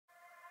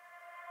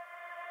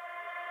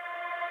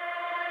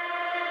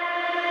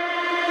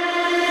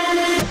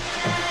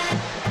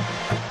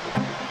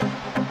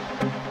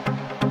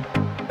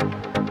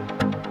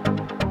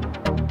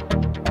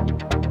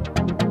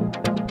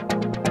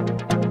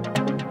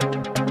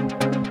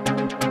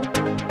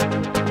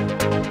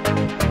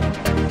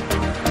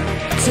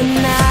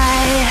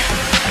tonight.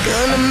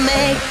 Gonna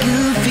make you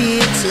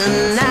feel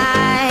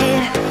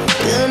tonight.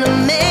 Gonna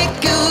make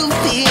you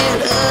feel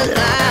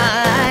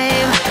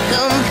alive.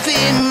 Come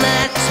feel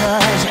my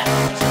touch.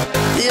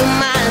 Feel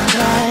my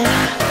touch.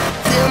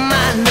 Feel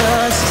my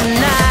love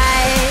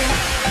tonight.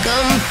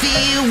 Come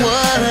feel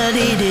what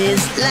it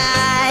is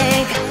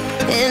like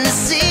and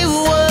see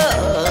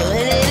what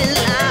it is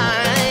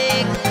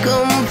like.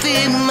 Come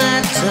feel my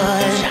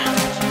touch.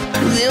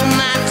 Feel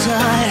my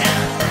touch.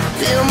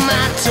 Feel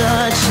my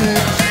touch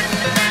now.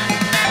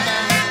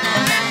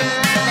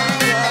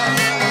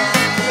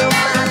 Feel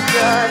my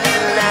touch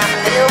now.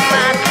 Feel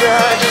my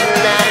touch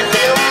now.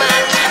 Feel my,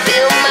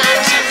 feel my,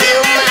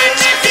 feel my,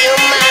 feel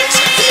my,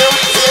 feel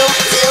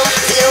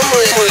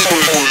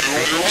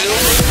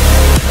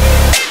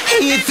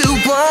If you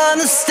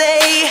wanna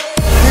stay,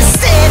 then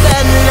stay the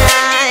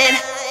night.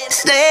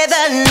 Stay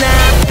the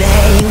night,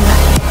 babe.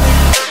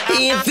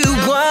 If you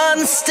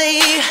wanna stay,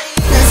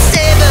 then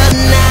stay the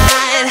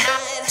night.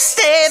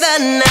 Stay the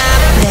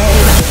night,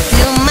 babe.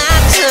 Feel my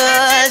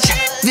touch,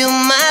 feel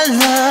my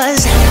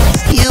lust.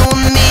 You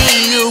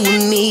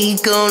and me,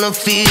 gonna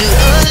feel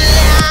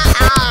alive.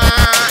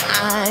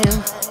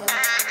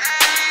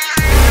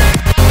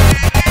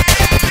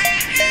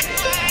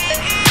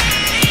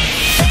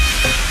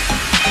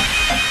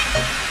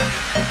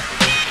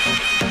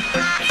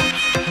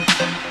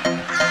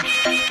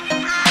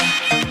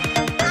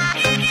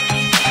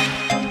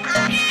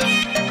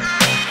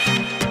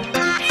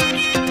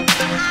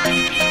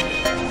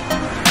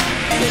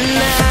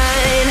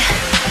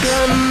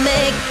 Gonna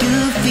make you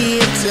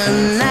feel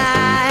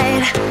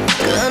tonight.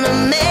 Gonna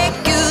make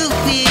you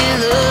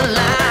feel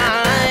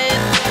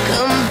alive.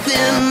 Come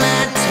feel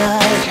my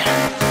touch.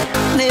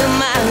 Feel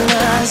my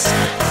lust.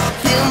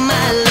 Feel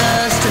my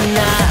lust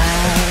tonight.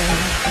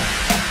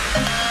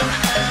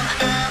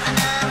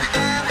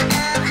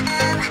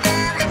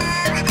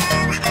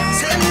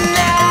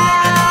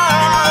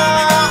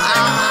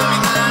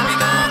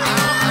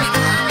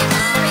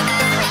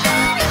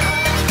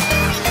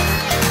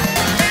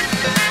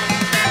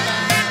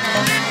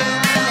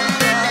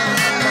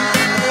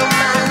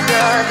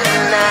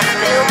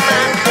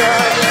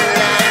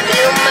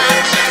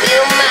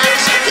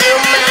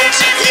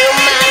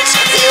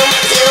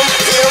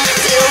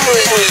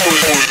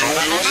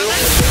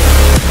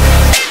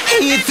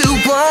 If you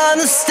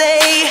wanna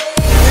stay,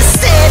 then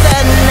stay the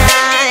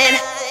night.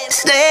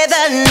 Stay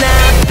the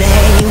night,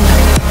 babe.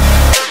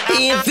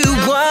 If you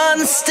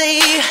wanna stay,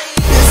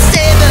 then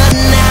stay the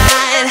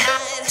night.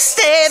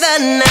 Stay the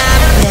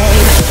night,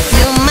 babe.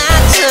 Feel my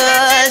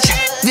touch,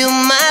 feel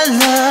my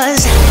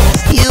lust.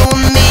 You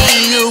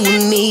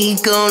and me,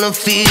 gonna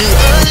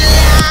feel